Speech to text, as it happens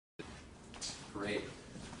Great.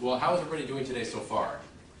 Well, how is everybody doing today so far?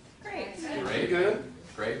 Great. Great. Good.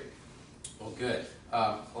 Great. Well, good.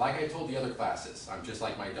 Like I told the other classes, I'm just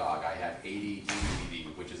like my dog. I have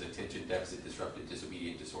ADD, which is attention deficit disruptive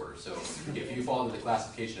disobedient disorder. So if you fall into the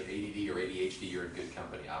classification of ADD or ADHD, you're in good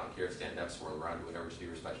company. I don't care. Stand up, swirl around, do whatever to be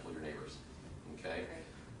respectful of your neighbors. Okay.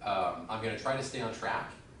 I'm going to try to stay on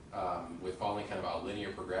track with following kind of a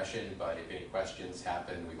linear progression. But if any questions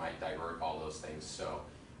happen, we might divert all those things. So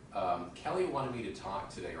Kelly wanted me to talk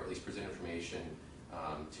today, or at least present information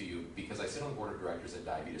to you, because I sit on the board of directors at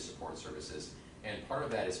Diabetes Support Services, and part of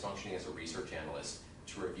that is functioning as a research analyst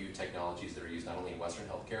to review technologies that are used not only in Western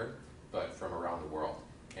healthcare, but from around the world,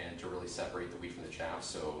 and to really separate the wheat from the chaff,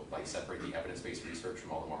 so like separate the evidence-based research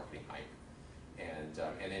from all the marketing hype,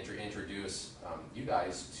 and introduce you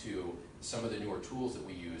guys to some of the newer tools that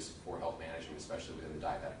we use for health management, especially within the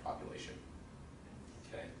diabetic population.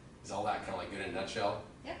 Okay, is all that kind of like good in a nutshell?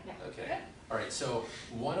 Yeah. Okay. Good. All right, so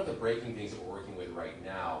one of the breaking things that we're working with right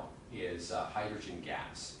now is hydrogen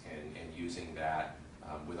gas and using that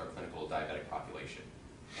with our clinical diabetic population.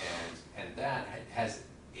 And that has,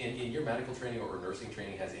 in your medical training or nursing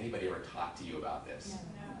training, has anybody ever talked to you about this?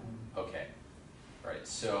 No. Okay. All right,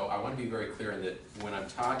 so I want to be very clear in that when I'm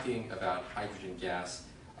talking about hydrogen gas,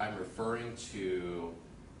 I'm referring to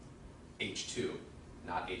H2,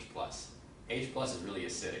 not H+. H+ is really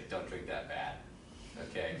acidic, don't drink that bad.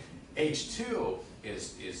 Okay, H2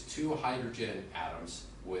 is two hydrogen atoms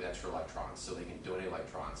with extra electrons, so they can donate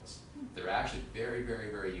electrons. They're actually very, very,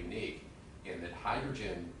 very unique in that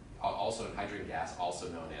hydrogen, also in hydrogen gas, also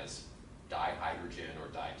known as dihydrogen or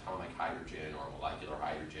diatomic hydrogen or molecular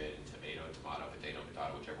hydrogen, tomato, potato,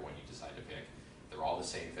 whichever one you decide to pick, they're all the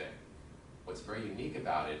same thing. What's very unique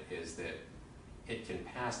about it is that it can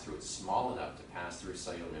pass through, it's small enough to pass through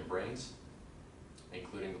cellular membranes,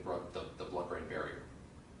 including the blood-brain barrier.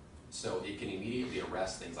 So it can immediately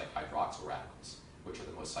arrest things like hydroxyl radicals, which are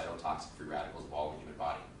the most cytotoxic free radicals of all in the human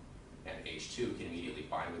body. And H2 can immediately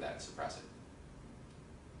bind with that and suppress it.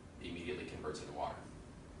 It immediately converts into water.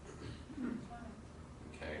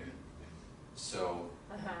 Okay. So.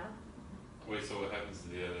 Wait, so what happens to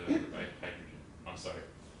the other hydrogen? I'm sorry.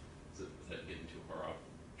 Is that getting too far off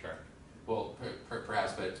track? Well,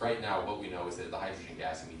 perhaps, but right now what we know is that the hydrogen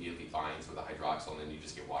gas immediately binds with the hydroxyl, and then you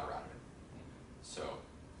just get water out of it. So,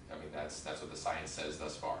 I mean, that's what the science says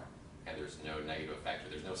thus far. And there's no negative effect, or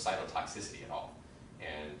there's no cytotoxicity at all.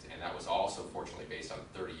 And that was also, fortunately, based on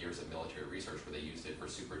 30 years of military research where they used it for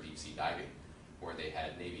super deep sea diving, where they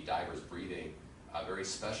had Navy divers breathing a very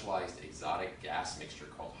specialized exotic gas mixture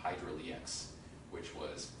called Electrolyzed, which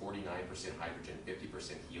was 49% hydrogen,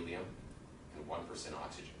 50% helium, and 1%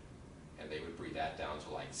 oxygen. And they would breathe that down to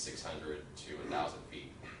like 600 to 1,000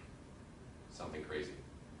 feet. Something crazy.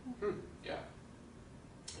 Yeah.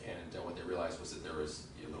 And what they realized was that there was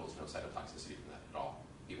little to no cytotoxicity from that at all,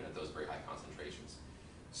 even at those very high concentrations.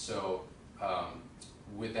 So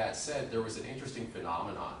with that said, there was an interesting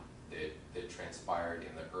phenomenon that transpired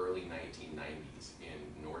in the early 1990s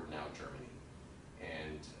in Nordenau, Germany.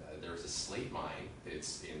 And there's a slate mine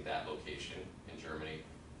that's in that location in Germany.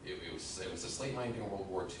 It was a slate mine during World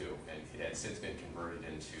War II, and it had since been converted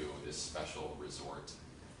into this special resort.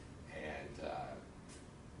 And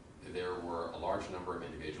there were a large number of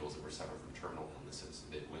individuals that were suffering from terminal illnesses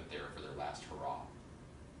that went there for their last hurrah.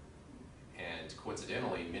 And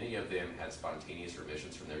coincidentally, many of them had spontaneous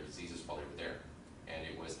remissions from their diseases while they were there. And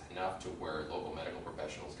it was enough to where local medical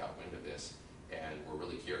professionals got wind of this and were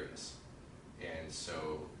really curious. And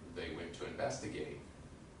so they went to investigate.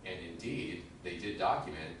 And indeed, they did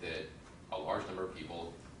document that a large number of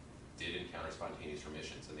people did encounter spontaneous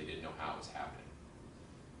remissions, and they didn't know how it was happening.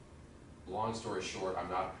 Long story short, I'm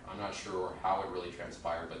not sure how it really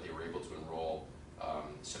transpired, but they were able to enroll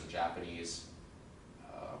some Japanese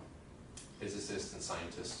physicists and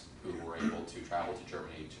scientists who were able to travel to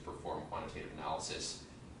Germany to perform quantitative analysis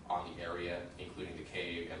on the area, including the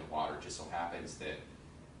cave and the water. It just so happens that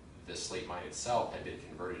the slate mine itself had been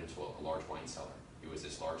converted into a large wine cellar. It was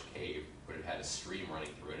this large cave, but it had a stream running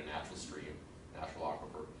through it, a natural stream, natural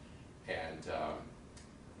aquifer. And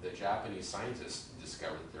the Japanese scientists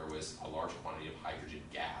discovered that there was a large quantity of hydrogen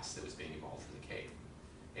gas that was being evolved from the cave.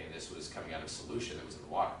 And this was coming out of solution that was in the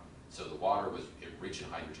water. So the water was rich in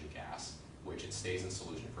hydrogen gas, which it stays in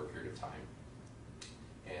solution for a period of time.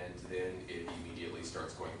 And then it immediately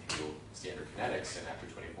starts going through standard kinetics, and after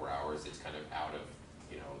 24 hours, it's kind of out of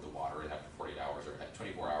the water, and after 48 hours, or at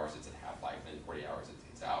 24 hours, it's at half-life, and then 40 hours,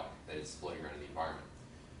 it's out, and it's floating around in the environment.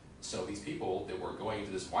 So these people that were going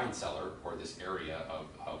into this wine cellar, or this area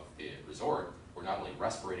of the resort, were not only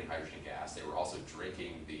respirating hydrogen gas, they were also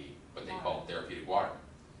drinking what they called therapeutic water.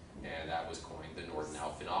 And that that was coined the Northern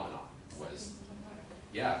Alp phenomenon.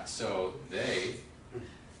 Yeah, so the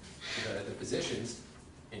physicians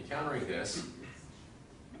encountering this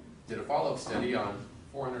did a follow-up study on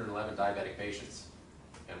 411 diabetic patients.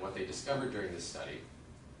 And what they discovered during this study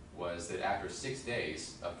was that after 6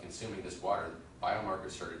 days of consuming this water,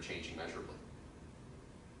 biomarkers started changing measurably.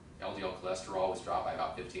 LDL cholesterol was dropped by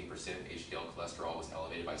about 15%, HDL cholesterol was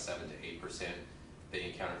elevated by 7 to 8%. They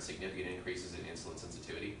encountered significant increases in insulin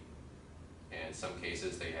sensitivity. And in some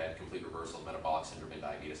cases, they had complete reversal of metabolic syndrome and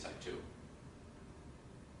diabetes type 2.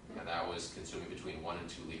 And that was consuming between 1 and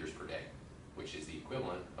 2 liters per day, which is the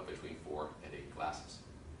equivalent of between 4 and 8 glasses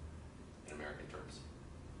in American terms.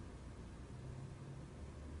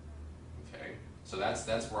 Okay, so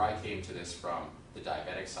that's where I came to this from the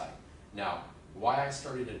diabetic side. Now, why I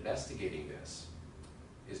started investigating this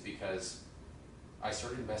is because I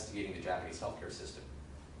started investigating the Japanese healthcare system.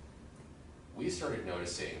 We started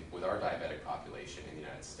noticing with our diabetic population in the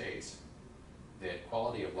United States that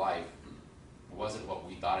quality of life wasn't what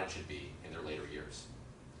we thought it should be in their later years.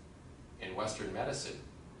 In Western medicine,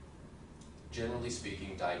 generally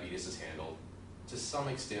speaking, diabetes is handled to some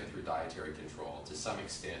extent through dietary control, to some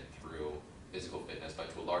extent through physical fitness,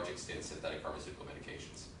 but to a large extent synthetic pharmaceutical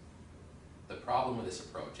medications. The problem with this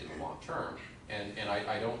approach in the long term, and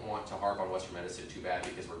I don't want to harp on Western medicine too bad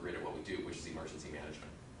because we're great at what we do, which is emergency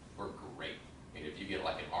management. We're great. I mean, if you get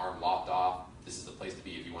like an arm lopped off, this is the place to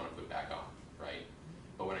be if you want to put it back on, right?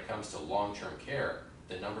 But when it comes to long-term care,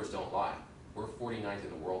 the numbers don't lie. We're 49th in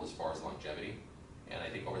the world as far as longevity, and I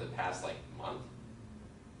think over the past month,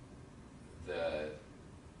 the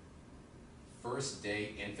first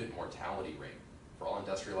day infant mortality rate for all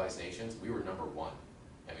industrialized nations, we were #1.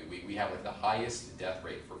 I mean, we have the highest death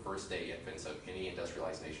rate for first day infants of any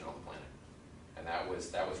industrialized nation on the planet. And that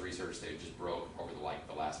was research that just broke over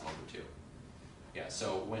the last month or two. Yeah,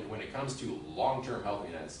 so when it comes to long-term health in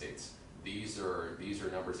the United States, these are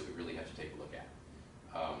numbers that we really have to take a look at.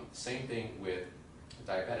 Same thing with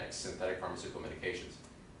diabetics, synthetic pharmaceutical medications.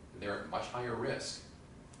 They're at much higher risk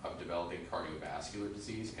of developing cardiovascular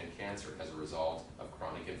disease and cancer as a result of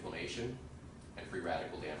chronic inflammation and free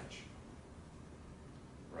radical damage.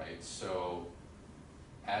 Right? So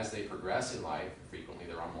as they progress in life, frequently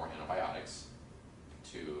they're on more antibiotics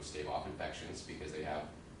to stave off infections because they have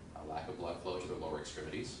a lack of blood flow to their lower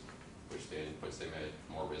extremities, which then puts them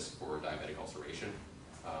at more risk for diabetic ulceration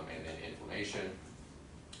and then inflammation.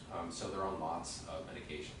 So they're on lots of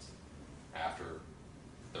medications. After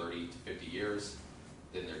 30 to 50 years,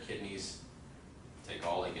 then their kidneys take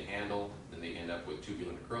all they can handle, then they end up with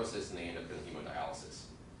tubular necrosis and they end up in hemodialysis.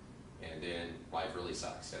 And then life really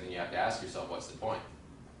sucks. And then you have to ask yourself, what's the point,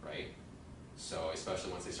 right? So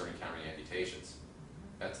especially once they start encountering amputations.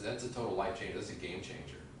 That's a total life changer, that's a game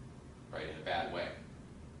changer, right, in a bad way.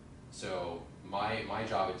 So my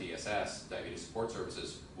job at DSS, Diabetes Support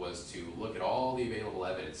Services, was to look at all the available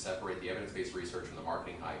evidence, separate the evidence-based research from the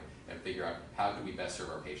marketing hype, and figure out how could we best serve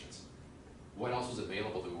our patients. What else was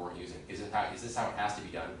available that we weren't using? Is this how it has to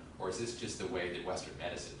be done, or is this just the way that Western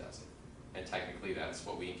medicine does it? And technically that's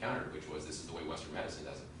what we encountered, which was this is the way Western medicine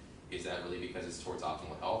does it. Is that really because it's towards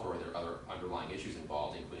optimal health, or are there other underlying issues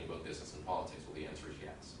involved, including both business and politics? Well, the answer is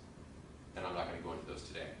yes. And I'm not going to go into those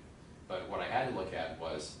today. But what I had to look at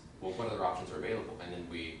was, well, what other options are available? And then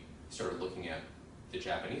we started looking at the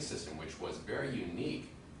Japanese system, which was very unique.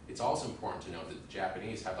 It's also important to note that the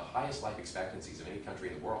Japanese have the highest life expectancies of any country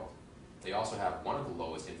in the world. They also have one of the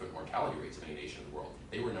lowest infant mortality rates of any nation in the world.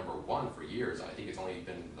 They were #1 for years. I think it's only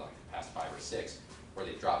been the past 5 or 6 where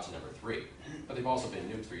they've dropped to #3. But they've also been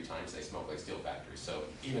nuked 3 times. They smoke like steel factories. So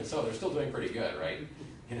even so, they're still doing pretty good, right?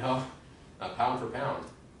 You know, pound for pound.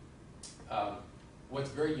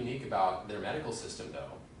 What's very unique about their medical system,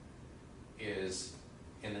 though, is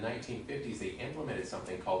in the 1950s, they implemented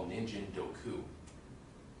something called Ninjin Doku,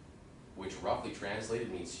 which roughly translated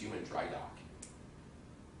means human dry dock.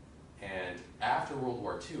 And after World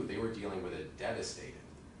War II, they were dealing with a devastated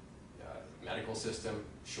medical system,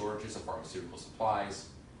 shortages of pharmaceutical supplies,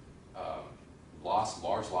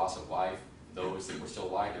 large loss of life. Those that were still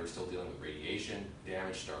alive, they were still dealing with radiation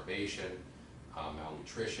damage, starvation,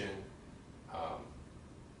 malnutrition,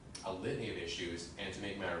 a litany of issues. And to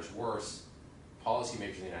make matters worse,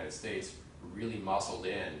 policymakers in the United States really muscled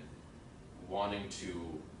in, wanting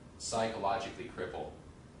to psychologically cripple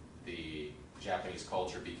the Japanese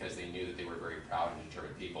culture because they knew that they were very proud and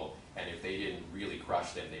determined people, and if they didn't really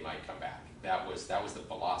crush them, they might come back. That was the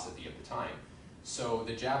philosophy of the time. So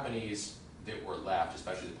the Japanese that were left,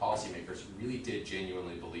 especially the policymakers, really did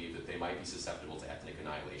genuinely believe that they might be susceptible to ethnic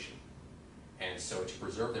annihilation. And so to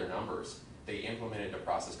preserve their numbers, they implemented a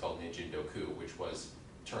process called Ninjin Doku, which was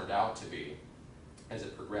turned out to be, as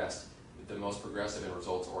it progressed, the most progressive and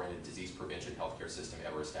results-oriented disease prevention healthcare system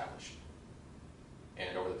ever established.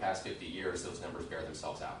 And over the past 50 years, those numbers bear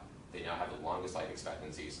themselves out. They now have the longest life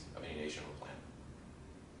expectancies of any nation on the planet.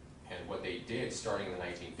 And what they did starting in the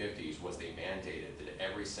 1950s was they mandated that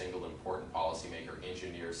every single important policymaker,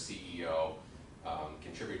 engineer, CEO,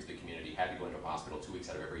 contributor to the community had to go into a hospital 2 weeks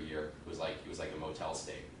out of every year. It was like a motel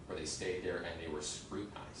stay, where they stayed there and they were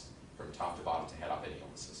scrutinized from top to bottom to head off any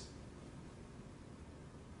illnesses.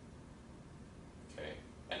 Okay,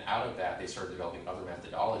 and out of that, they started developing other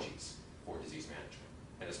methodologies for disease management.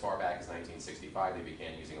 And as far back as 1965, they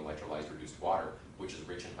began using electrolyzed reduced water, which is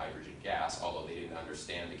rich in hydrogen gas, although they didn't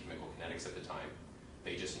understand the chemical kinetics at the time.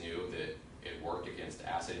 They just knew that it worked against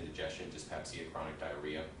acid indigestion, dyspepsia, chronic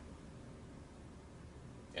diarrhea.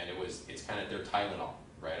 And it's kind of their Tylenol,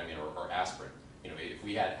 right? I mean, or aspirin. You know, if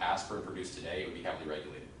we had aspirin produced today, it would be heavily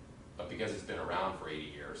regulated. But because it's been around for 80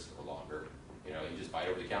 years or longer, you know, you just buy it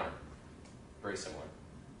over the counter. Very similar.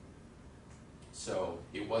 So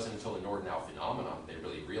it wasn't until the Nordenau phenomenon they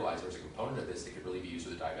really realized there was a component of this that could really be used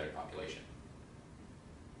with the diabetic population.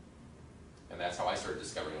 And that's how I started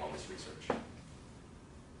discovering all this research.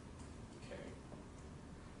 Okay.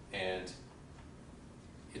 And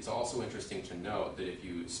it's also interesting to note that if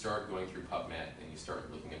you start going through PubMed and you start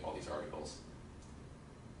looking at all these articles,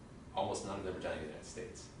 almost none of them are done in the United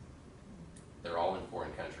States. They're all in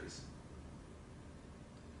foreign countries.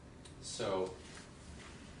 So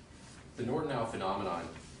the Nordenau phenomenon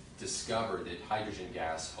discovered that hydrogen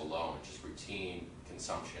gas alone, just routine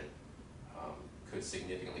consumption, could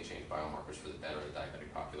significantly change biomarkers for the better of the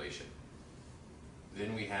diabetic population.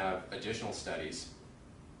 Then we have additional studies,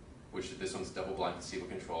 which this one's double-blind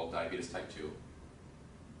placebo-controlled, diabetes type 2,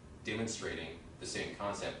 demonstrating the same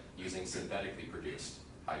concept using synthetically produced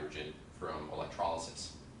hydrogen from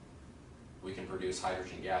electrolysis. We can produce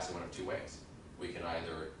hydrogen gas in one of two ways. We can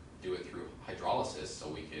either do it through hydrolysis, so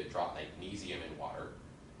we could drop magnesium in water,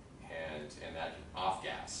 and that can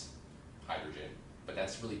off-gas hydrogen, but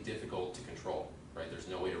that's really difficult to control, right? There's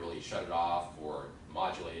no way to really shut it off or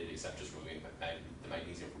modulate it except just removing the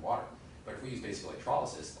magnesium from water. But if we use basic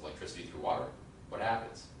electrolysis, electricity through water, what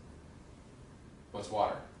happens? What's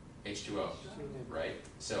water? H2O, right?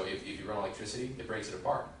 So if you run electricity, it breaks it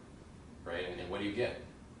apart, right? And what do you get?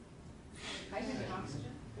 Hydrogen and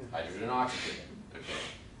oxygen. Hydrogen and oxygen, okay.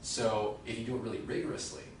 So if you do it really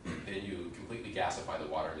rigorously, then you completely gasify the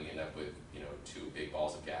water and you end up with, you know, two big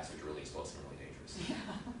balls of gas, which are really explosive and really dangerous.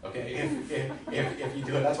 Yeah. Okay, if you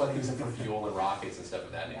do it, that's why they use it for fuel and rockets and stuff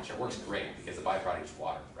of that nature. It works great because the byproduct is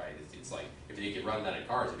water, right? It's like, if they could run that in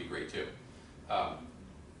cars, it'd be great too.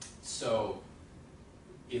 So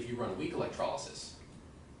if you run weak electrolysis,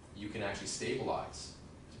 you can actually stabilize,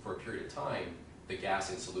 for a period of time, the gas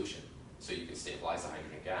in solution. So you can stabilize the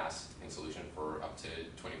hydrogen gas in solution for up to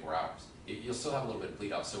 24 hours. You'll still have a little bit of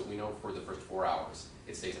bleed off, so we know for the first 4 hours,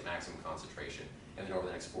 it stays at maximum concentration, and then over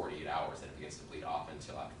the next 48 hours, then it begins to bleed off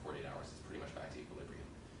until after 48 hours, it's pretty much back to equilibrium.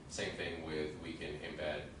 Same thing with, we can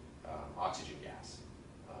embed oxygen gas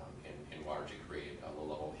in water to create a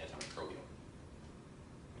low-level antimicrobial.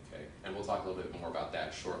 Okay, and we'll talk a little bit more about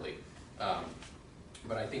that shortly.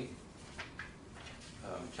 But I think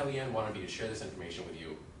Kellyanne wanted me to share this information with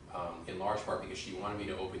you in large part because she wanted me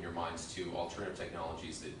to open your minds to alternative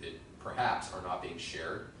technologies that perhaps are not being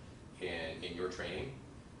shared in your training.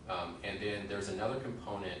 And then there's another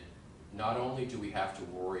component. Not only do we have to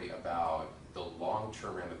worry about the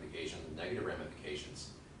long-term ramifications, the negative ramifications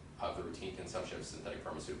of the routine consumption of synthetic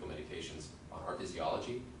pharmaceutical medications on our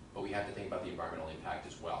physiology, but we have to think about the environmental impact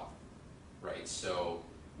as well, right? So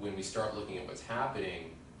when we start looking at what's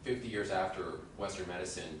happening 50 years after Western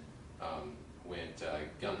medicine went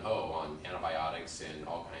gung-ho on antibiotics and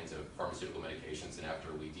all kinds of pharmaceutical medications, and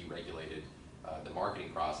after we deregulated the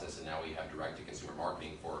marketing process, and now we have direct-to-consumer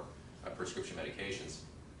marketing for prescription medications,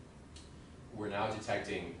 we're now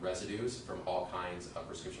detecting residues from all kinds of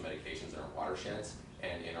prescription medications in our watersheds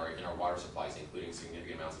and in our water supplies, including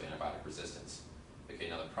significant amounts of antibiotic resistance. Okay,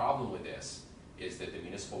 now the problem with this is that the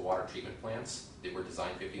municipal water treatment plants that were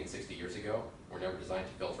designed 50 and 60 years ago were never designed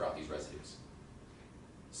to filter out these residues.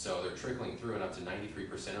 So they're trickling through, and up to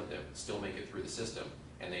 93% of them still make it through the system,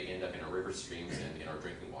 and they end up in our river streams and in our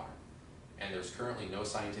drinking water. And there's currently no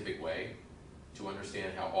scientific way to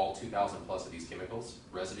understand how all 2,000 plus of these chemicals,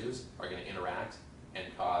 residues, are going to interact and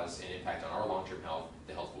cause an impact on our long-term health,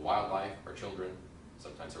 the health of wildlife, our children,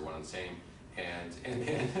 sometimes they're one and the same, and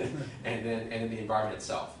then the environment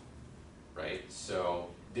itself, right? So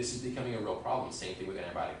this is becoming a real problem. Same thing with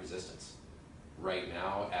antibiotic resistance. Right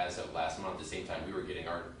now, as of last month, at the same time we were getting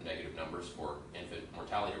our negative numbers for infant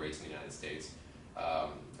mortality rates in the United States,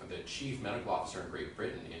 The chief medical officer in Great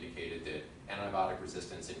Britain indicated that antibiotic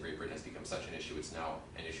resistance in Great Britain has become such an issue, it's now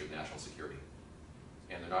an issue of national security.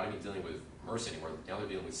 And they're not even dealing with MRSA anymore, now they're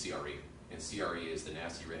dealing with CRE. And CRE is the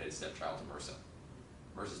nasty redheaded stepchild to MRSA.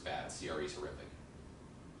 MRSA is bad, CRE is horrific.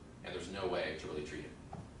 And there's no way to really treat it.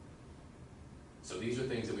 So these are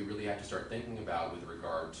things that we really have to start thinking about with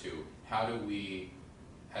regard to how do we,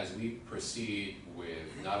 as we proceed with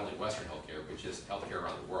not only Western healthcare, but just healthcare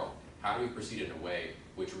around the world, how do we proceed in a way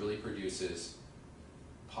which really produces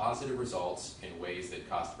positive results in ways that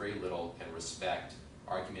cost very little and respect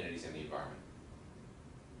our communities and the environment?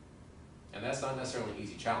 And that's not necessarily an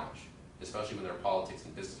easy challenge, especially when there are politics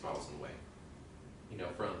and business models in the way. You know,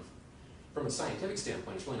 from a scientific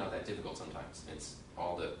standpoint, it's really not that difficult sometimes. It's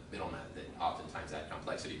all the middlemen that oftentimes add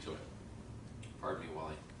complexity to it. Pardon me while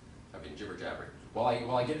I've been jibber-jabbering.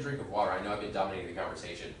 While I get a drink of water, I know I've been dominating the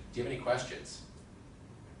conversation. Do you have any questions?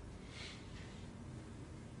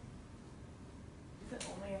 Is it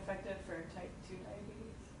only effective for type 2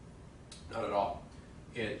 diabetes? Not at all.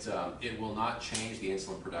 It will not change the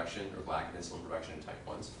insulin production or lack of insulin production in type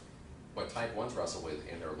 1s. What type 1s wrestle with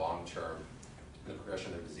in their long-term, in the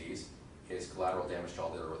progression of their disease, is collateral damage to all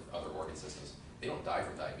their other organ systems. They don't die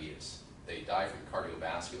from diabetes. They die from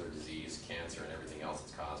cardiovascular disease, cancer, and everything else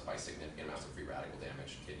that's caused by significant amounts of free radical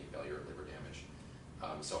damage, kidney failure, liver damage.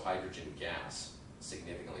 So hydrogen gas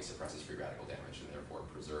significantly suppresses free radical damage and therefore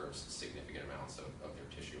preserves significant amounts of their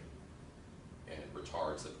tissue and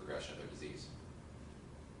retards the progression of their disease.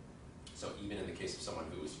 So even in the case of someone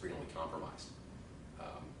who is renally compromised,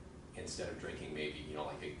 instead of drinking maybe, you know,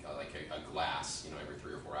 like a glass, you know, every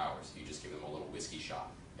 3 or 4 hours, you just give them a little whiskey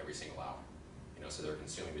shot every single hour. You know, so they're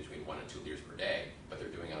consuming between 1 and 2 liters per day, but they're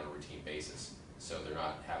doing it on a routine basis. So they're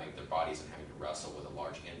not having, their bodies and having to wrestle with a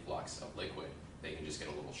large influx of liquid. They can just get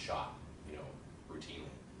a little shot, you know, routinely,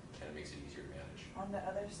 and it makes it easier to manage. On the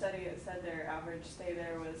other study, it said their average stay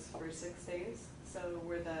there was for 6 days. So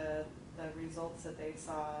were the results that they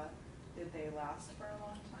saw, did they last for a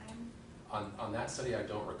long time? On that study, I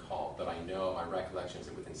don't recall, but I know my recollection is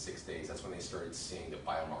that within 6 days, that's when they started seeing the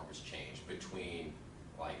biomarkers change. Between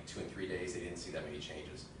like 2 and 3 days, they didn't see that many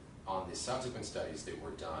changes. On the subsequent studies that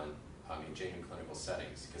were done in genuine clinical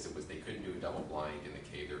settings, because they couldn't do a double blind in the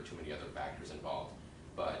cave, there were too many other factors involved.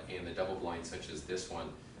 But in the double blind, such as this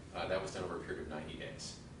one, that was done over a period of 90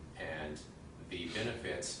 days. And the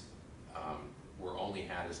benefits were only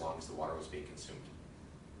had as long as the water was being consumed.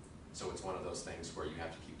 So it's one of those things where you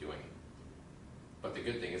have to keep doing it. But the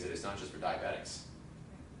good thing is that it's not just for diabetics.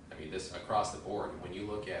 I mean, this across the board, when you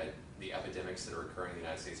look at the epidemics that are occurring in the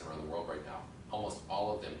United States and around the world right now, almost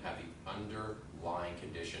all of them have the underlying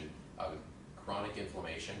condition of chronic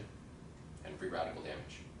inflammation and free radical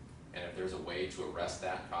damage. And if there's a way to arrest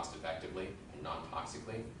that cost effectively and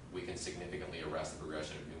non-toxically, we can significantly arrest the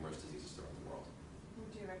progression of numerous diseases throughout the world.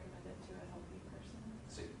 Would you recommend it to a healthy person?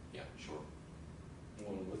 So, yeah, sure.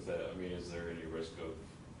 Well, with that, I mean, is there any risk of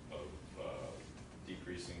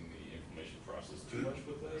decreasing the inflammation process too much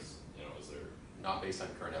with this? You know, is there? Not based on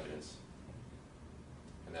current evidence.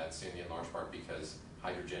 And that's in large part because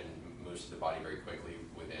hydrogen moves to the body very quickly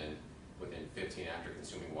within 15, after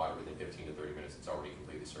consuming water, within 15 to 30 minutes, it's already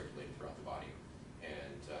completely circulated throughout the body.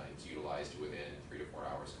 And it's utilized within 3 to 4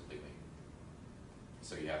 hours completely.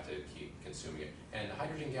 So you have to keep consuming it. And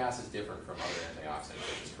hydrogen gas is different from other antioxidants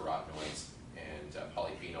such as carotenoids and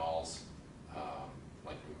polyphenols,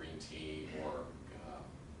 like from green tea, or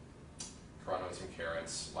carotenoids from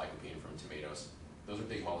carrots, lycopene from tomatoes. Those are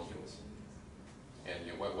big molecules. And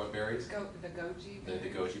you know, what berries? The goji. The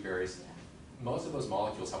goji berries. Yeah. Most of those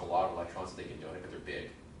molecules have a lot of electrons that they can donate, but they're big,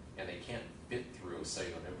 and they can't fit through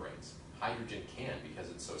cellular membranes. Hydrogen can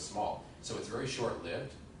because it's so small. So it's very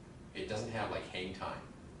short-lived. It doesn't have like hang time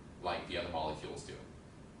like the other molecules do.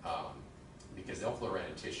 Because they'll float around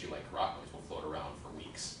in tissue like carotenoids will float around for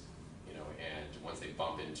weeks. You know, and once they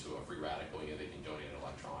bump into a free radical, you know, they can donate an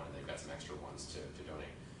electron, and they've got some extra ones to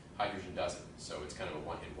donate. Hydrogen doesn't, so it's kind of a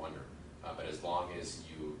one-hit wonder. But as long as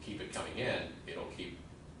you keep it coming in, it'll keep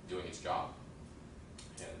doing its job.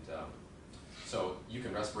 And so you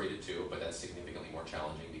can respirate it too, but that's significantly more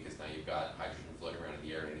challenging because now you've got hydrogen floating around in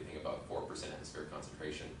the air, and anything above 4% atmospheric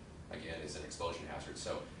concentration, again, is an explosion hazard.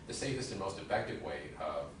 So the safest and most effective way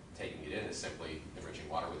of taking it in is simply enriching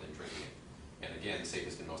water with it and drinking it. And again, the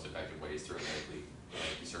safest and most effective way is through a medically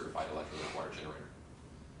certified electrolyzed water generator.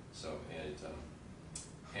 So,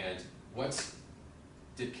 and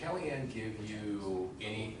did Kellyanne give you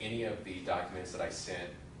any of the documents that I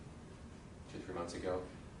sent 2 or 3 months ago?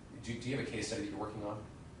 Do you have a case study that you're working on?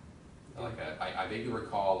 Like I vaguely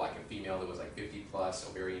recall like a female that was like 50 plus,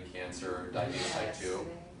 ovarian cancer, diabetes type 2.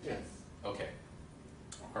 Yes. Okay.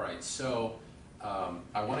 All right, so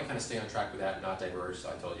I want to kind of stay on track with that and not diverge. So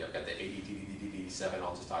I told you I've got the ADDDD7.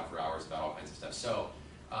 I'll just talk for hours about all kinds of stuff. So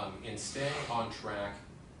in staying on track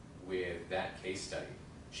with that case study,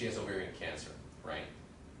 she has ovarian cancer, right?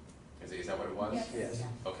 Is that what it was? Yes.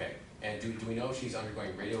 Okay, and do we know if she's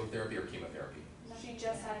undergoing radiotherapy or chemotherapy? She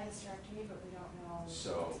just had a hysterectomy, but we don't know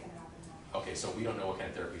So- what's gonna happen now. Okay, so we don't know what kind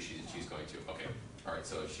of therapy she's going to. Okay, all right,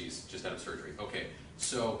 so she's just out of surgery. Okay,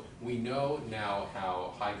 so we know now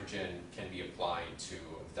how hydrogen can be applied to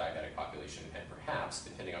the diabetic population, and perhaps,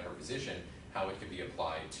 depending on her position, how it could be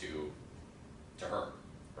applied to her,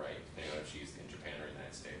 right? Depending on if she's in Japan or the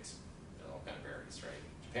United States. It all kind of varies, right?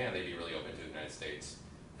 Japan, they'd be really open to the United States.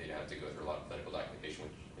 They'd have to go through a lot of clinical documentation,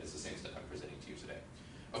 which is the same stuff I'm presenting to you today.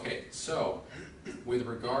 Okay, so with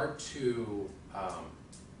regard to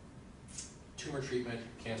tumor treatment,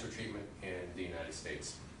 cancer treatment in the United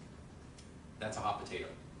States, that's a hot potato,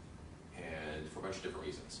 and for a bunch of different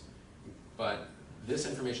reasons. But this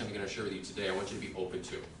information I'm going to share with you today, I want you to be open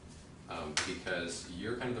to, because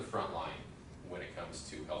you're kind of the front line when it comes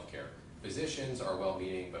to healthcare. Physicians are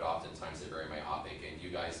well-meaning, but oftentimes they're very myopic, and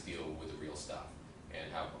you guys deal with the real stuff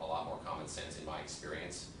and have a lot more common sense in my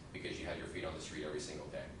experience, because you have your feet on the street every single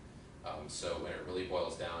day. So when it really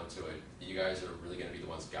boils down to it, you guys are really going to be the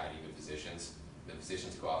ones guiding the physicians. The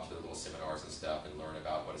physicians go out to the little seminars and stuff and learn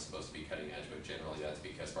about what is supposed to be cutting edge, but generally that's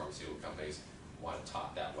because pharmaceutical companies want it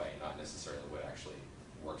taught that way, not necessarily what actually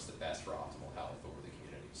works the best for optimal health over the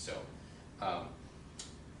community. So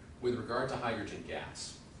with regard to hydrogen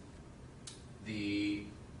gas, the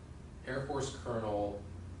Air Force Colonel,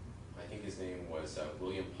 I think his name was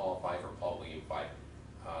William Paul Fife or Paul William Fife.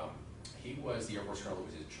 He was the Air Force Colonel who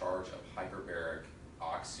was in charge of hyperbaric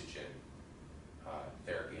oxygen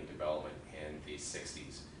therapy and development in the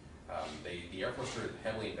 60s. The Air Force started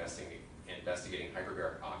heavily investigating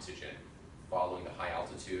hyperbaric oxygen following the high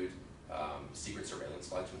altitude secret surveillance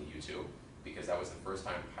flights from the U-2, because that was the first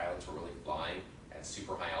time pilots were really flying at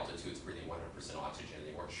super high altitudes, breathing 100% oxygen.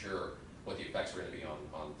 They weren't sure what the effects were going to be on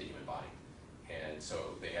the human body. And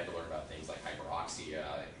so they had to learn about things like hyperoxia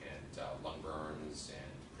and lung burns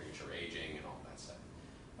and premature aging and all that stuff.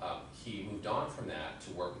 He moved on from that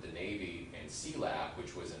to work with the Navy and Sea Lab,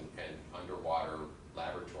 which was an underwater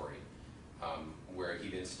laboratory, where he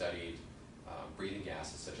then studied breathing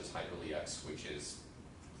gases such as hydrolyx, which is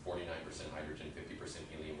 49% hydrogen, 50%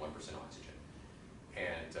 helium, 1% oxygen.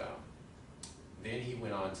 And then he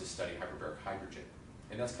went on to study hyperbaric hydrogen.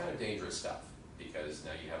 And that's kind of dangerous stuff, because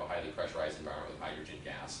now you have a highly pressurized environment with hydrogen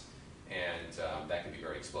gas, and that can be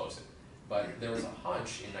very explosive. But there was a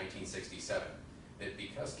hunch in 1967 that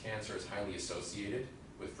because cancer is highly associated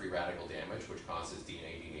with free radical damage, which causes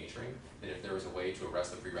DNA denaturing, that if there was a way to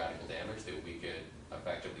arrest the free radical damage, that we could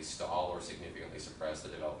effectively stall or significantly suppress the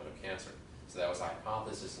development of cancer. So that was a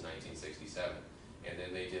hypothesis in 1967. And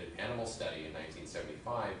then they did an animal study in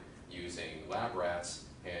 1975 using lab rats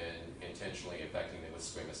and intentionally infecting them with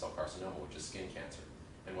squamous cell carcinoma, which is skin cancer.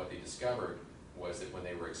 And what they discovered was that when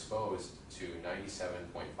they were exposed to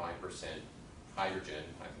 97.5% hydrogen,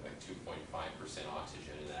 I think like 2.5%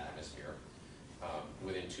 oxygen in the atmosphere,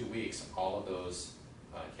 within 2 weeks, all of those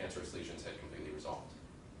cancerous lesions had completely resolved.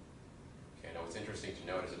 Okay, now what's interesting to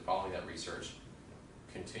note is that following that research,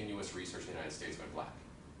 continuous research in the United States went black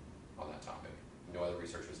on that topic. No other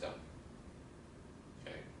research was done.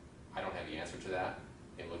 Okay, I don't have the answer to that.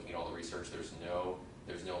 In looking at all the research, there's no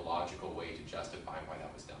logical way to justify why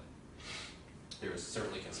that was done. There's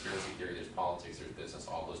certainly conspiracy theory, there's politics, there's business,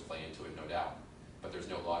 all those play into it, no doubt. But there's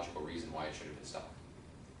no logical reason why it should have been stopped.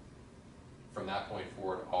 From that point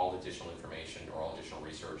forward, all additional information or all additional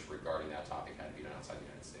research regarding that topic had to be done outside the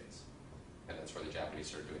United States. And that's where the Japanese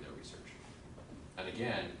started doing their research. And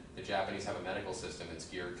again, the Japanese have a medical system that's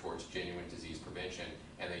geared towards genuine disease prevention,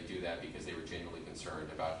 and they do that because they were genuinely concerned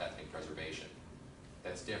about ethnic preservation.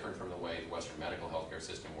 That's different from the way the Western medical healthcare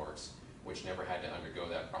system works, which never had to undergo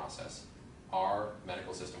that process. Our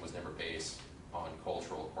medical system was never based on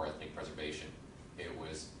cultural or ethnic preservation. It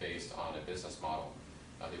was based on a business model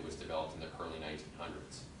that was developed in the early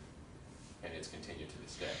 1900s, and it's continued to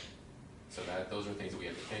this day. So those are things that we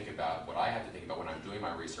have to think about. What I have to think about when I'm doing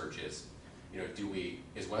my research is,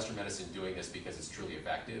 is Western medicine doing this because it's truly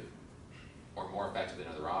effective, or more effective than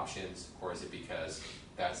other options, or is it because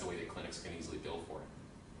that's the way that clinics can easily bill for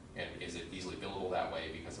it? And is it easily billable that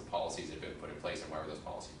way because of policies that have been put in place, and why were those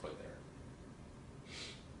policies put there?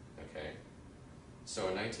 Okay, so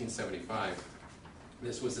in 1975,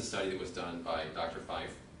 this was the study that was done by Dr.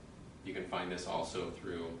 Fife. You can find this also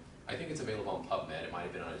through, I think it's available on PubMed, it might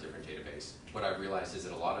have been on a different database. What I've realized is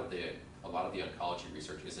that a lot of the oncology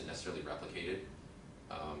research isn't necessarily replicated.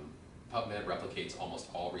 PubMed replicates almost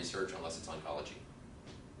all research unless it's oncology.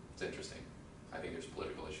 It's interesting. I think there's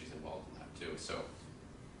political issues involved in that too. So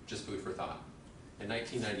just food for thought. In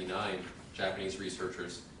 1999, Japanese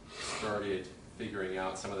researchers started figuring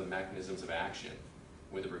out some of the mechanisms of action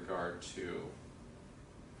with regard to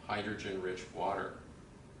hydrogen-rich water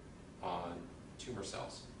on tumor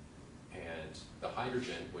cells. And the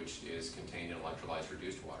hydrogen, which is contained in electrolyzed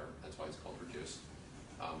reduced water, that's why it's called reduced,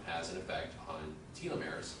 has an effect on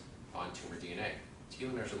telomeres on tumor DNA.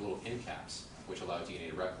 Telomeres are little end caps which allow DNA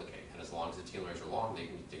to replicate, and as long as the telomeres are long, they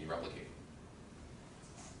can continue replicating.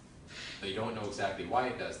 They don't know exactly why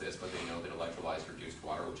it does this, but they know that electrolyzed reduced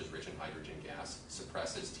water, which is rich in hydrogen gas,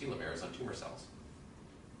 suppresses telomeres on tumor cells,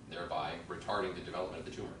 thereby retarding the development of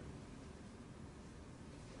the tumor.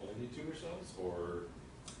 Only tumor cells, or?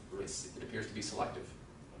 It appears to be selective.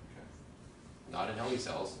 Okay. Not in healthy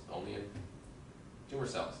cells, only in tumor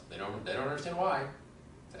cells. They don't understand why.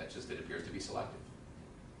 That's just, it appears to be selective.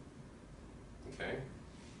 Okay?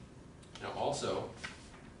 Now also,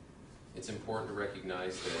 it's important to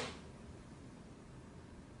recognize that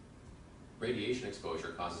radiation exposure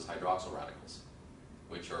causes hydroxyl radicals,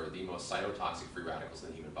 which are the most cytotoxic free radicals in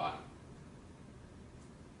the human body.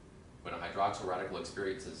 When a hydroxyl radical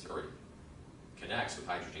experiences or connects with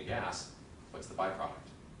hydrogen gas, what's the byproduct?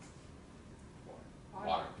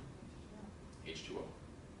 Water. H2O.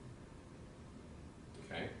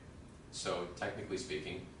 Okay? So technically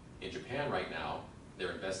speaking, in Japan right now,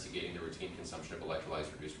 they're investigating the routine consumption of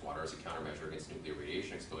electrolyzed reduced water as a countermeasure against nuclear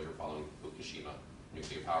radiation exposure following Fukushima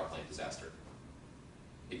nuclear power plant disaster.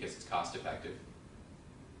 Because it's cost effective.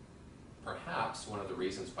 Perhaps one of the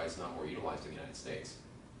reasons why it's not more utilized in the United States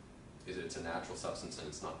is that it's a natural substance and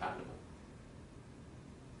it's not patentable.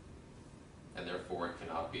 And therefore it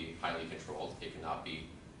cannot be highly controlled. It cannot be,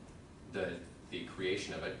 the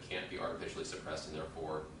creation of it can't be artificially suppressed, and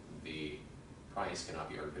therefore the price cannot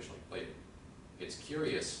be artificially inflated. It's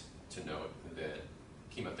curious to note that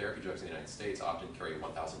chemotherapy drugs in the United States often carry a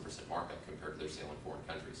 1,000% markup compared to their sale in foreign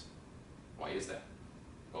countries. Why is that?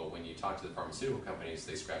 Well, when you talk to the pharmaceutical companies,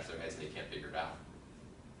 they scratch their heads and they can't figure it out.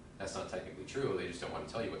 That's not technically true, they just don't want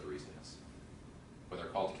to tell you what the reason is. When they're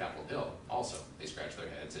called to Capitol Hill, also, they scratch their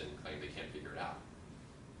heads and claim they can't figure it out.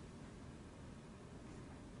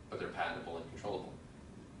 But they're patentable and controllable,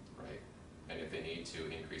 right? And if they need to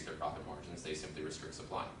increase their profit margins, they simply restrict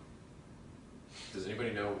supply. Does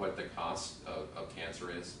anybody know what the cost of cancer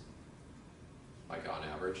is, like on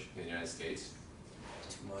average, in the United States?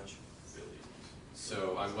 Too much. Really?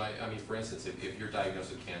 So, I mean, for instance, if you're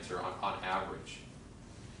diagnosed with cancer, on average,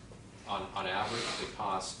 the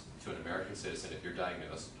cost to an American citizen, if you're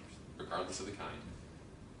diagnosed, regardless of the kind,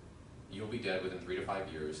 you'll be dead within 3 to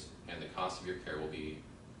 5 years, and the cost of your care will be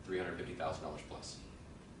 $350,000 plus.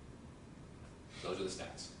 Those are the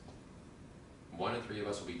stats. 1 in 3 of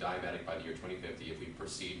us will be diabetic by the year 2050 if we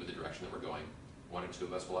proceed with the direction that we're going. 1 in 2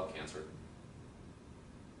 of us will have cancer.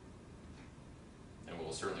 And we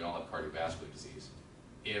will certainly all have cardiovascular disease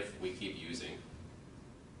if we keep using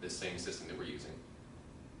the same system that we're using.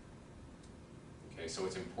 Okay, so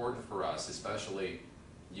it's important for us, especially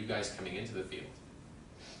you guys coming into the field,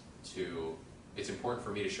 it's important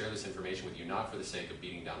for me to share this information with you, not for the sake of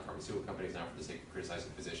beating down pharmaceutical companies, not for the sake of criticizing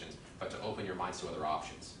physicians, but to open your minds to other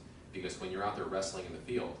options. Because when you're out there wrestling in the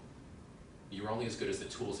field, you're only as good as the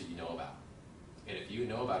tools that you know about. And if you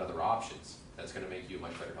know about other options, that's going to make you a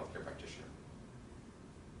much better healthcare practitioner.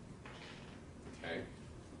 Okay?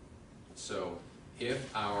 So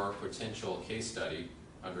if our potential case study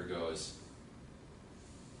undergoes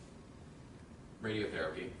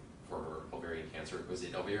radiotherapy for ovarian cancer, was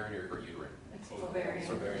it ovarian or uterine? It's Ovarian. It's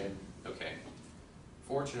ovarian. Okay.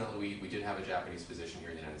 Fortunately, we did have a Japanese physician here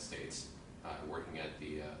in the United States working at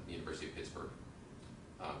the University of Pittsburgh,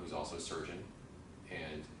 who's also a surgeon,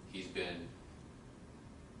 and he's been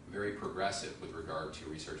very progressive with regard to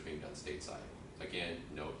research being done stateside. Again,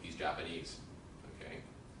 note, he's Japanese, okay?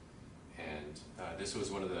 And this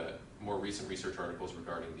was one of the more recent research articles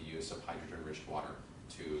regarding the use of hydrogen-enriched water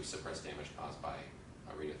to suppress damage caused by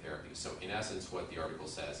radiotherapy. So in essence, what the article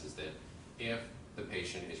says is that if the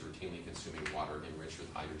patient is routinely consuming water enriched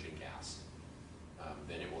with hydrogen gas,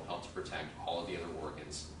 then it will help to protect all of the other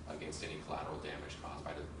organs against any collateral damage caused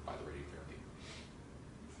by the radiotherapy.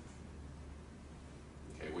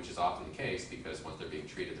 Okay, which is often the case because once they're being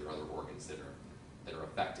treated, there are other organs that are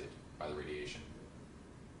affected by the radiation.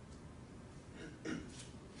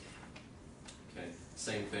 Okay,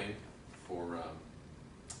 same thing for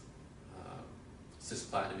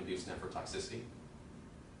cisplatin-induced nephrotoxicity.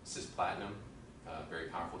 Cisplatin, very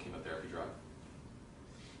powerful chemotherapy drug.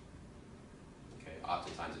 Okay,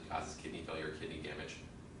 oftentimes it causes kidney failure, kidney damage.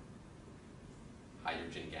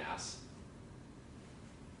 hydrogen gas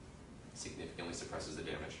significantly suppresses the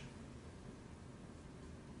damage.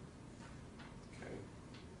 Okay.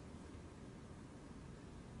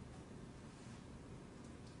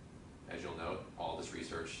 As you'll note, all this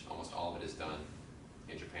research, almost all of it is done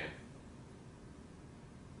in Japan.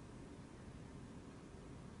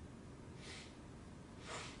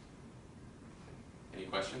 Any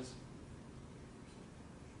questions?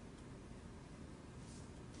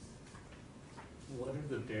 What are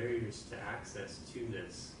the barriers to access to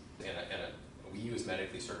this? We use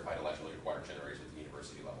medically certified electrolytic water generators at the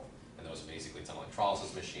university level. And those are basically, it's an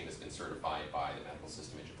electrolysis machine that's been certified by the medical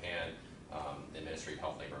system in Japan, the Ministry of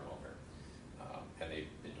Health, Labor, and Welfare. And they've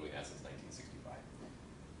been doing that since 1965.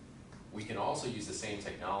 We can also use the same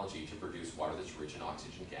technology to produce water that's rich in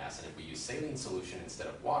oxygen gas. And if we use saline solution instead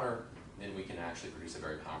of water, then we can actually produce a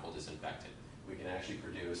very powerful disinfectant. We can actually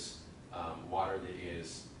produce water that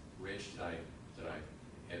is rich,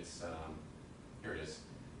 here it is.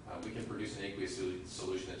 We can produce an aqueous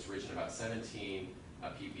solution that's rich in about 17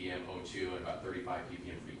 ppm O2 and about 35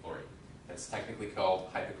 ppm free chlorine. That's technically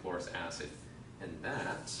called hypochlorous acid. And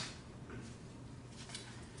that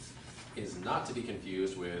is not to be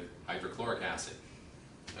confused with hydrochloric acid.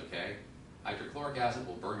 Okay? Hydrochloric acid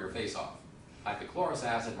will burn your face off. Hypochlorous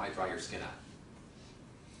acid might dry your skin out.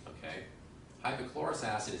 Okay? Hypochlorous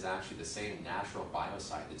acid is actually the same natural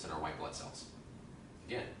biocide that's in our white blood cells.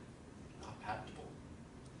 Again, not patentable.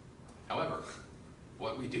 However,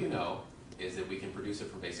 what we do know is that we can produce it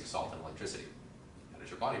from basic salt and electricity. How does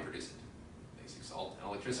your body produce it? Basic salt and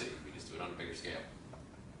electricity. We just do it on a bigger scale.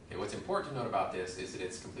 Okay, what's important to note about this is that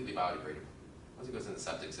it's completely biodegradable. Once it goes in the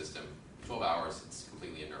septic system, 12 hours, it's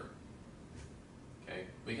completely inert. Okay?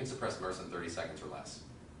 We can suppress MRSA in 30 seconds or less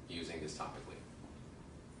using this topically.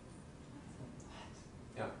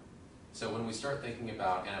 Yeah. So when we start thinking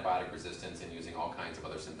about antibiotic resistance and using all kinds of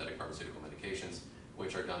other synthetic pharmaceutical medications,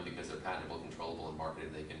 which are done because they're patentable, controllable, and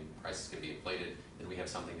marketed, prices can be inflated, then we have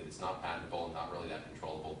something that is not patentable and not really that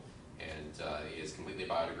controllable, and is completely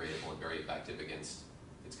biodegradable and very effective against,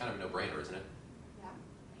 it's kind of a no-brainer, isn't it? Yeah.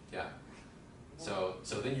 Yeah. So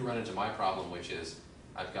then you run into my problem, which is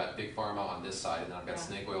I've got big pharma on this side, and I've got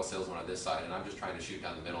snake oil salesmen on this side, and I'm just trying to shoot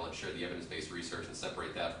down the middle and share the evidence-based research and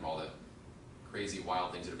separate that from all the crazy,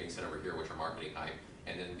 wild things that are being said over here, which are marketing hype,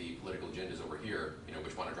 and then the political agendas over here,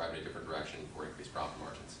 which want to drive in a different direction for increased profit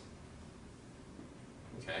margins.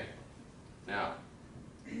 Okay? Now,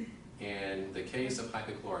 in the case of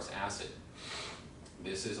hypochlorous acid,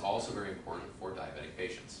 this is also very important for diabetic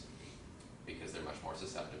patients because they're much more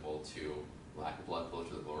susceptible to lack of blood flow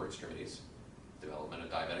to the lower extremities, development of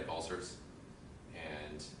diabetic ulcers,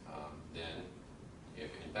 and then if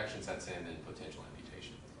infection sets in, then potential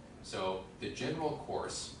amputation. So the general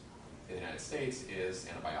course in the United States is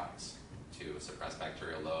antibiotics to suppress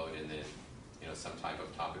bacterial load, and then some type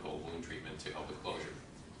of topical wound treatment to help with closure,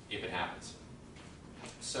 if it happens.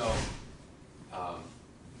 So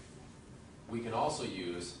we can also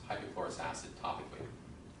use hypochlorous acid topically,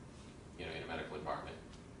 in a medical environment.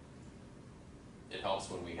 It helps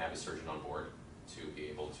when we have a surgeon on board to be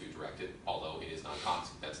able to direct it, although it is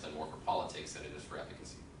non-toxic. That's done more for politics than it is for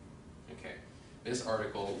efficacy. Okay. This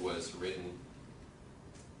article was written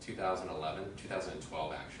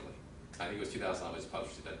 2012 actually. I think it was 2011, it was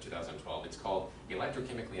published in 2012. It's called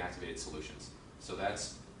Electrochemically Activated Solutions. So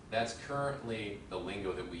that's currently the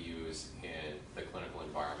lingo that we use in the clinical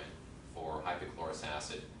environment for hypochlorous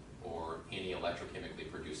acid or any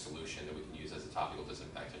electrochemically produced solution that we can use as a topical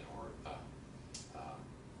disinfectant or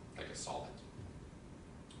like a solvent.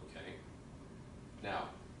 Okay. Now,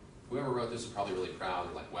 whoever wrote this is probably really proud.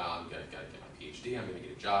 They're like, wow, I'm gonna get my PhD, I'm gonna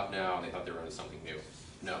get a job now, and they thought they were onto something new.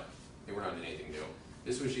 No, they weren't onto anything new.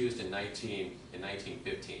 This was used in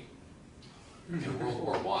 1915 in World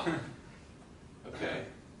War I. Okay,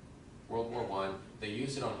 World War I. They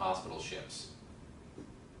used it on hospital ships.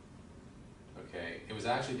 Okay, it was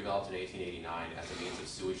actually developed in 1889 as a means of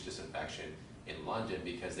sewage disinfection in London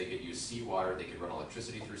because they could use seawater, they could run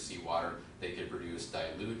electricity through seawater, they could produce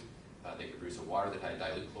dilute, they could produce a water that had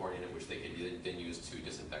dilute chlorine in it, which they could then use to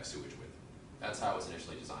disinfect sewage with. That's how it was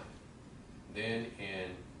initially designed. Then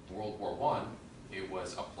in World War I, it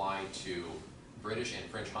was applied to British and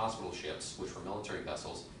French hospital ships, which were military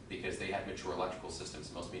vessels, because they had mature electrical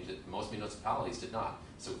systems. Most municipalities did not.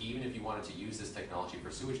 So even if you wanted to use this technology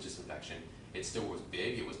for sewage disinfection, it still was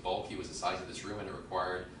big, it was bulky, it was the size of this room, and it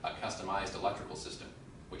required a customized electrical system,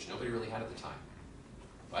 which nobody really had at the time.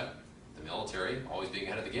 But the military, always being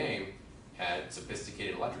ahead of the game, had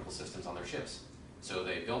sophisticated electrical systems on their ships. So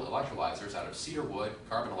they built electrolyzers out of cedar wood,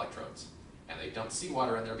 carbon electrodes. And they dumped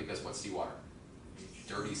seawater in there because what's seawater?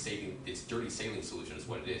 dirty saline solution is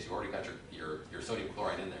what it is. You already got your sodium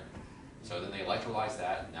chloride in there. So then they electrolyze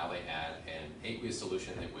that, and now they add an aqueous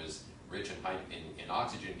solution that was rich in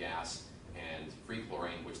oxygen gas and free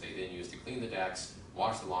chlorine, which they then use to clean the decks,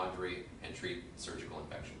 wash the laundry, and treat surgical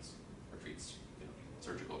infections, or treats,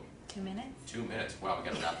 surgical. 2 minutes? 2 minutes. Wow, we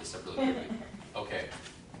got to wrap this up really quickly. Okay.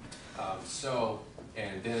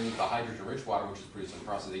 And then the hydrogen-rich water, which is produced in the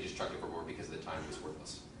process, they just chucked overboard because the time was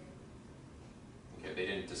worthless. Okay, they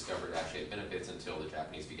didn't discover it actually had benefits until the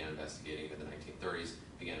Japanese began investigating in the 1930s,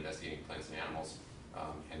 began investigating plants and animals.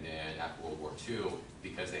 And then after World War II,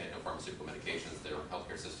 because they had no pharmaceutical medications, their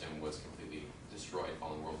healthcare system was completely destroyed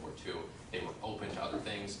following World War II. They were open to other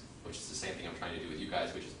things, which is the same thing I'm trying to do with you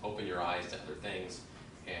guys, which is open your eyes to other things,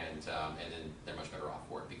 and then they're much better off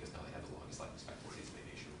for it because now they have the longest life expectancies in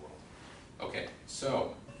the nation of the world. Okay,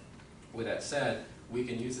 so with that said, we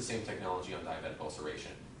can use the same technology on diabetic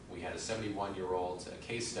ulceration. We had a 71-year-old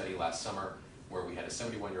case study last summer where we had a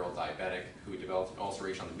 71-year-old diabetic who developed an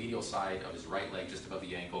ulceration on the medial side of his right leg, just above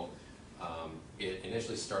the ankle. It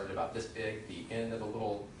initially started about this big, the end of the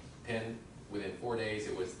little pin. Within 4 days,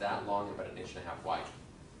 it was that long and about 1.5 inches wide.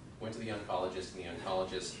 Went to the oncologist, and the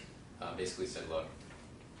oncologist basically said, look,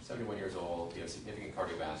 71 years old, you have significant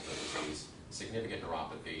cardiovascular disease, significant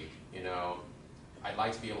neuropathy, I'd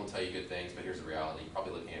like to be able to tell you good things, but here's the reality, you're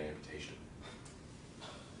probably looking at amputation.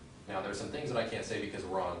 Now, there's some things that I can't say because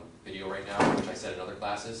we're on video right now, which I said in other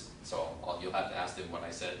classes, so you'll have to ask them what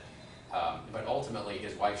I said. But ultimately,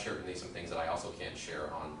 his wife shared with me some things that I also can't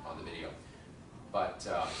share on the video. But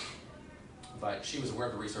she was aware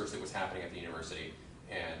of the research that was happening at the university,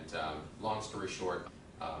 and long story short,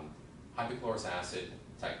 hypochlorous acid,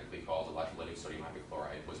 technically called electrolytic sodium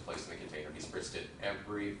hypochlorite, was placed in the container. He spritzed it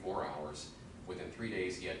every 4 hours. Within 3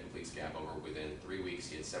 days, he had complete scab over. Within 3 weeks,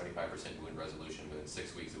 he had 75% wound resolution. Within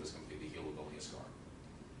 6 weeks, it was completely healed with only a scar,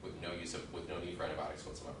 with no need for antibiotics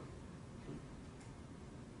whatsoever.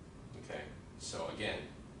 Okay, so again,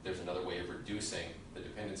 there's another way of reducing the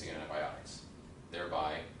dependency on antibiotics,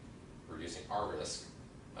 thereby reducing our risk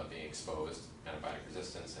of being exposed, antibiotic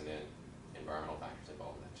resistance, and then environmental factors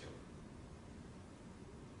involved in that too.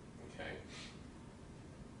 Okay.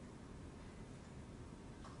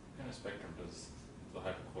 What kind of spectrum does the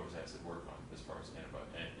hypochlorous acid work on as far as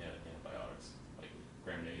antibiotics? Like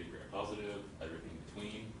gram-negative, gram-positive, everything in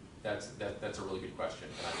between? That's a really good question,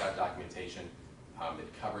 and I've got documentation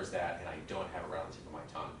that covers that, and I don't have it right on the tip of my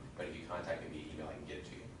tongue, but if you contact me via email, I can get it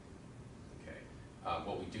to you. Okay.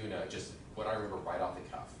 What we do know, just what I remember right off the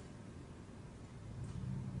cuff: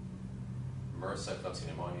 MRSA,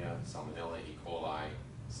 Klebsiella pneumonia, Salmonella, E. coli,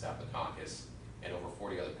 Staphylococcus, and over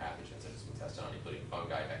 40 other pathogens that has been tested on, including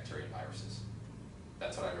fungi, bacteria, and viruses.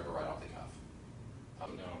 That's what I remember right off the cuff.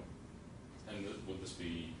 No. And could this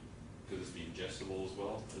be ingestible as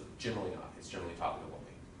well? Generally not. It's generally topical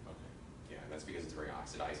only. Okay. Yeah, and that's because it's very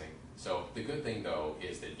oxidizing. So the good thing, though,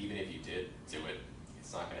 is that even if you did do it,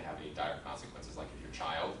 it's not going to have any dire consequences. Like if your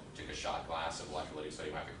child took a shot glass of electrolytic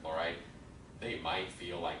sodium hypochlorite, they might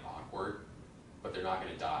feel like awkward, but they're not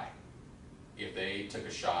going to die. If they took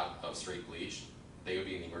a shot of straight bleach, they would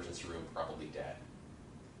be in the emergency room probably dead.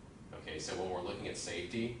 Okay, so when we're looking at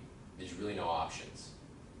safety, there's really no options.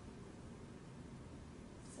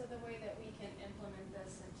 So the way that we can implement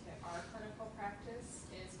this into our clinical practice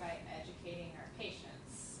is by educating our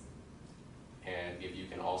patients. And if you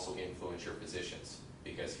can also influence your physicians,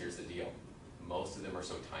 because here's the deal, most of them are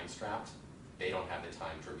so time-strapped, they don't have the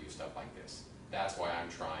time to review stuff like this. That's why I'm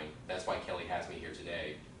trying, that's why Kelly has me here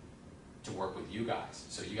today, to work with you guys,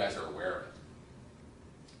 so you guys are aware of it,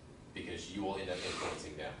 because you will end up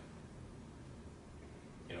influencing them.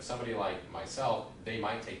 Somebody like myself, they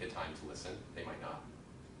might take the time to listen, they might not.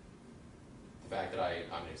 The fact that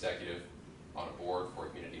I'm an executive on a board for a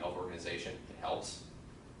community health organization, it helps,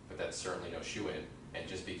 but that's certainly no shoe-in, and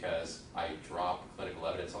just because I drop clinical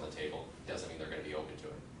evidence on the table doesn't mean they're going to be open to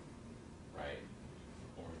it, right?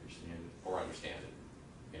 Or understand it.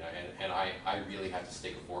 And I really have to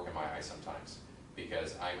stick a fork in my eye sometimes,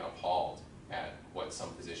 because I'm appalled at what some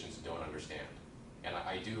physicians don't understand. And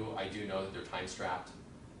I do know that they're time-strapped,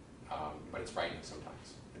 but it's frightening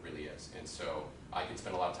sometimes. It really is. And so I can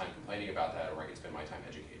spend a lot of time complaining about that, or I can spend my time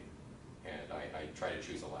educating. And I try to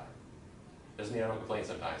choose the latter. Doesn't mean I don't complain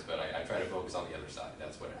sometimes, but I try to focus on the other side.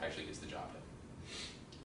 That's what actually gets the job done.